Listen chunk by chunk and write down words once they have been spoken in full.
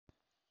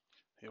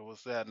Hey,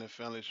 what's happening,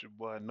 family? It's your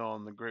boy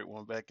Norm, the Great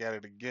One, back at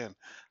it again.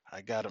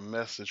 I got a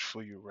message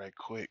for you right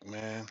quick,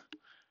 man.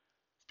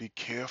 Be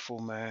careful,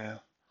 man.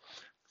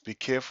 Be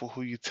careful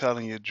who you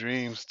telling your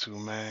dreams to,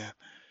 man.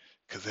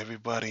 'Cause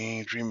everybody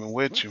ain't dreaming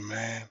with you,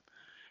 man.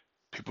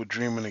 People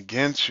dreaming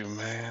against you,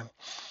 man.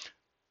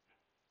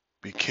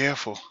 Be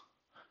careful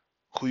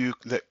who you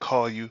let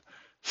call you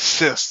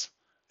sis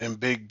and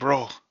big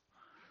bro.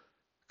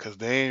 'Cause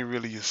they ain't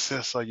really your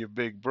sis or your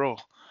big bro.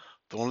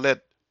 Don't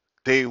let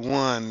day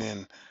one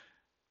and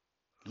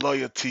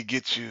loyalty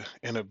get you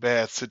in a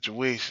bad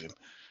situation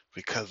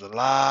because a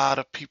lot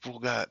of people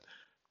got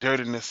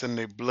dirtiness in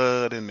their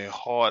blood and their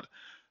heart.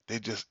 They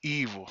just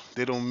evil.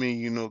 They don't mean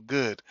you no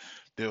good.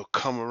 They'll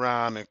come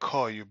around and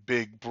call you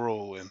big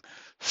bro and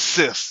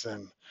sis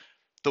and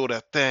throw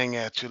that thing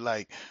at you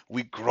like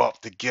we grew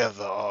up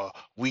together or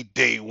we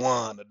day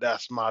one or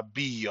that's my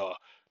B or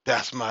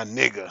that's my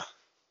nigga.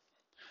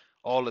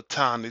 All the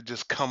time they're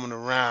just coming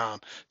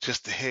around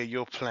just to hear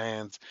your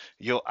plans,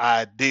 your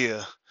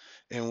idea.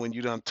 And when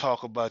you done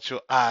talk about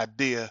your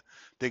idea,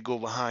 they go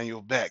behind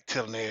your back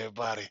telling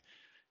everybody,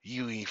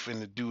 you ain't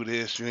finna do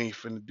this, you ain't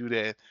finna do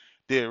that.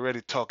 They're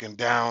already talking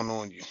down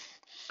on you.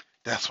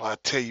 That's why I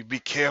tell you, be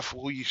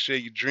careful who you share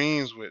your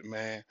dreams with,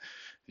 man.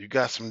 You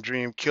got some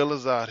dream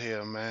killers out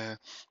here, man.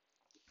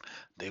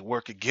 They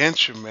work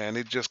against you, man.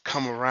 They just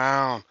come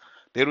around.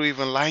 They don't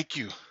even like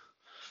you.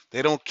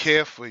 They don't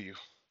care for you.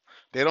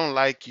 They don't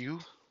like you.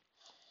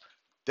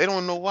 They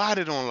don't know why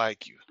they don't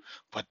like you,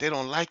 but they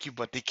don't like you,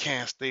 but they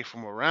can't stay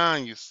from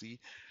around you. See,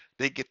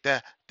 they get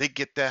that, they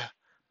get that,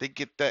 they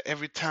get that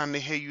every time they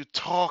hear you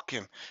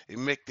talking. It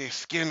make their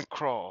skin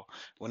crawl.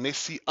 When they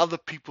see other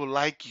people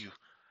like you,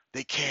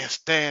 they can't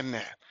stand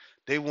that.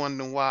 They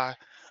wonder why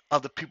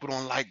other people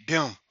don't like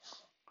them.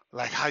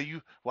 Like how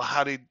you, well,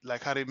 how they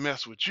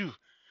mess with you.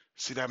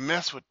 See that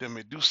mess with them,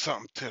 it do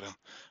something to them.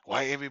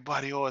 Why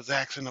everybody always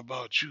asking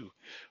about you?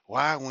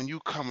 Why when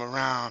you come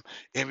around,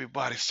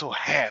 everybody's so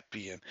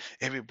happy and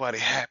everybody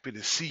happy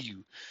to see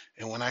you.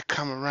 And when I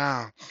come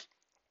around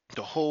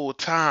the whole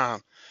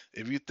time,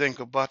 if you think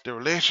about the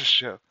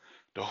relationship,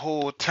 the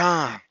whole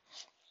time,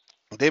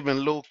 they've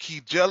been low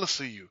key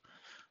jealous of you.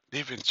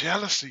 They've been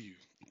jealous of you.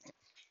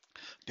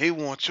 They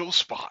want your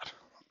spot.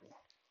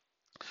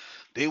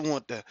 They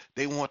want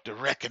the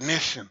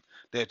recognition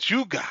that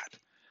you got.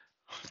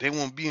 They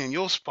won't be in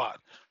your spot,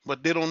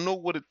 but they don't know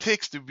what it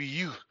takes to be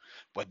you.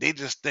 But they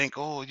just think,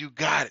 oh, you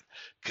got it,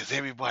 because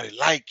everybody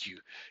like you,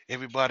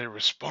 everybody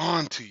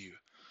respond to you.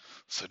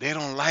 So they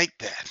don't like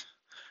that.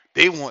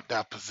 They want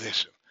that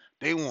position.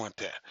 They want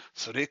that.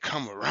 So they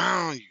come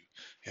around you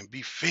and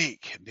be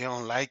fake. They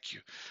don't like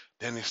you.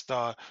 Then they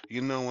start,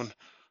 when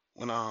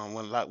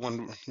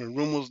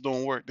rumors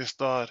don't work, they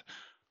start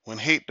when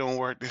hate don't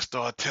work, they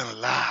start telling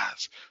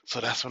lies.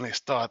 So that's when they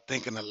start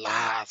thinking of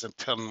lies and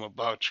telling them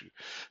about you.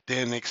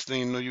 Then next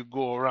thing you know, you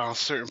go around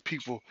certain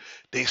people,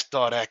 they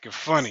start acting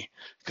funny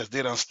because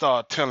they done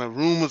start telling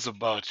rumors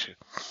about you.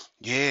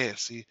 Yeah,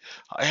 see,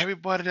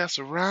 everybody that's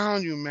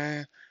around you,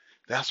 man.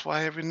 That's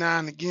why every now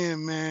and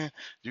again, man,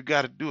 you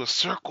got to do a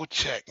circle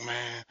check,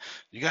 man.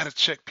 You got to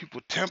check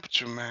people'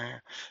 temperature,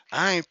 man.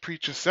 I ain't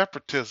preaching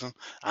separatism.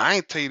 I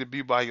ain't tell you to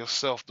be by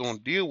yourself,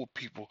 don't deal with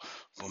people.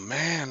 But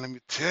man, let me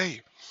tell you,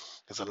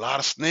 there's a lot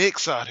of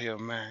snakes out here,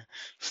 man.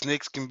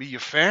 Snakes can be your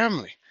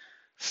family.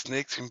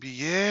 Snakes can be,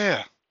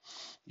 yeah,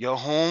 your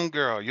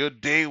homegirl, your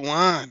day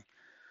one.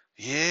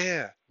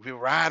 Yeah, we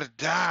ride or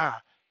die.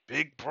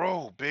 Big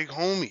bro, big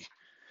homie.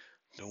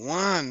 The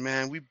one,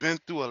 man, we've been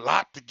through a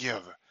lot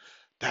together.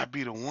 That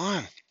be the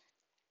one.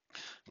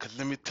 Cause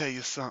let me tell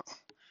you something.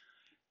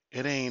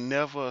 It ain't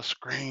never a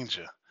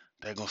stranger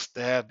that gonna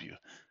stab you.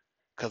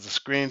 Cause a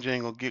stranger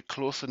ain't gonna get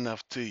close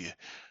enough to you.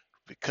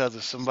 Because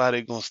if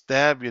somebody gonna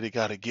stab you, they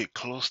gotta get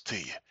close to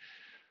you.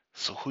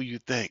 So who you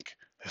think?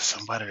 There's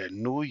somebody that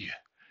knew you.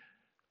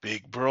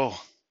 Big bro,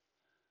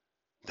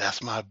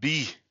 that's my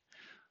B.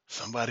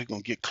 Somebody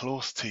gonna get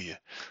close to you.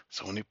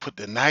 So when they put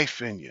the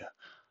knife in you,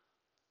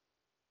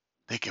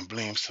 they can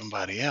blame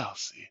somebody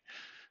else. See?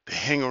 They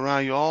hang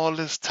around you all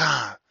this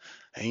time,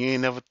 and you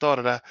ain't never thought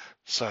of that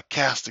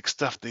sarcastic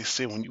stuff they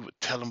say when you would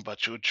tell them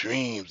about your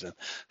dreams and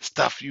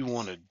stuff you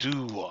want to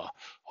do or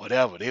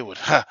whatever. They would,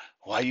 ha,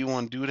 why you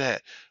want to do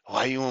that?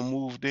 Why you want to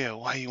move there?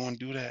 Why you want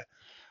to do that?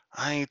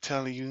 I ain't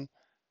telling you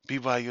be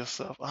by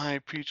yourself. I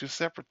ain't preaching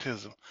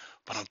separatism,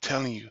 but I'm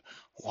telling you,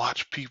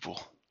 watch people.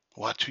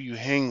 Watch who you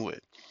hang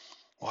with.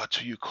 Watch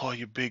who you call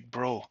your big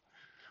bro.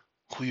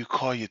 Who you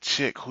call your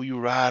chick. Who you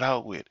ride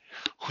out with.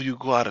 Who you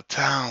go out of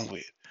town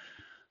with.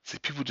 See,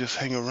 people just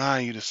hang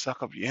around you to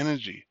suck up your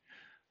energy.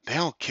 They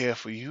don't care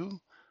for you.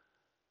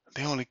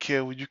 They only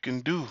care what you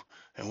can do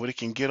and what it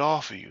can get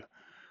off of you.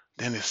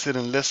 Then they sit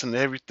and listen to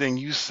everything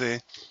you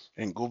say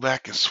and go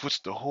back and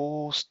switch the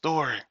whole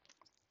story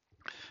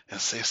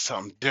and say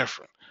something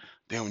different.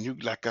 Then when you,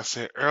 like I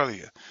said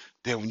earlier,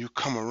 then when you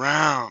come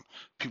around,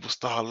 people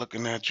start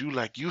looking at you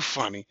like you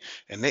funny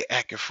and they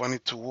acting funny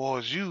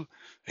towards you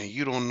and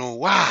you don't know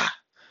why.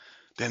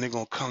 Then they're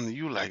gonna come to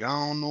you like, I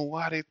don't know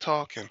why they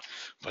talking,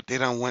 but they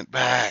done went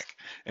back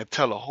and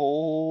tell a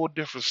whole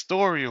different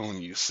story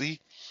on you. See,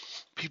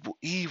 people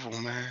evil,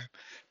 man.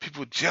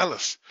 People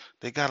jealous.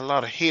 They got a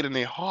lot of hate in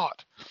their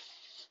heart.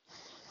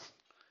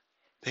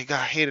 They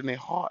got hate in their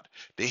heart.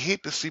 They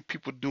hate to see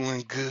people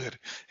doing good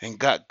and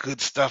got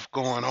good stuff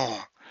going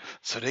on.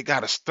 So they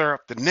gotta stir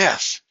up the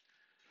nest.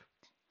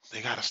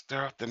 They gotta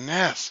stir up the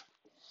nest.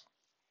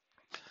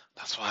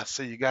 That's why I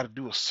say you gotta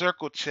do a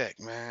circle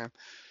check, man.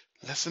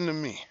 Listen to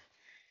me.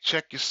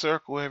 Check your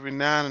circle every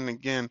now and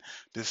again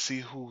to see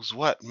who's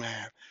what,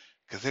 man.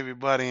 Because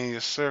everybody in your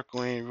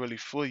circle ain't really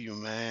for you,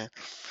 man.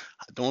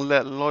 Don't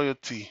let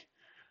loyalty,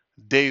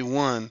 day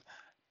one,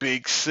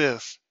 big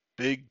sis,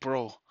 big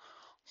bro,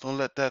 don't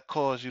let that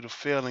cause you to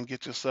fail and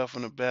get yourself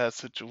in a bad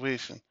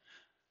situation.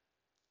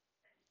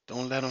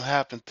 Don't let them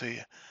happen to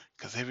you.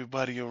 Because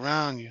everybody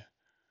around you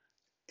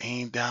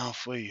ain't down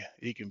for you.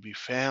 It can be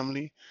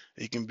family,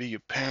 it can be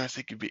your parents,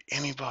 it can be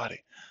anybody.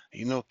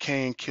 You know,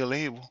 Cain killed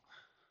Abel.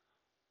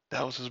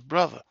 That was his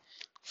brother.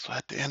 So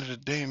at the end of the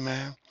day,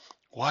 man,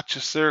 watch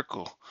your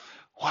circle.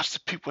 Watch the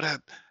people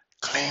that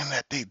claim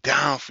that they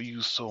down for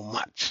you so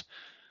much.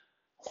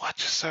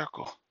 Watch your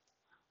circle.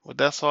 Well,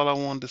 that's all I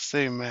wanted to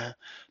say, man.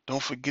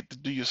 Don't forget to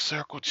do your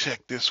circle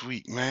check this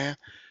week, man.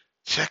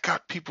 Check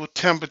out people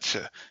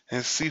temperature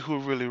and see who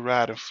really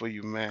riding for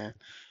you, man.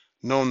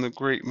 Knowing the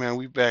great, man.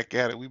 We back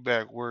at it. We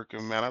back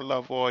working, man. I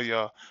love all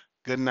y'all.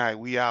 Good night.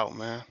 We out,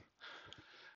 man.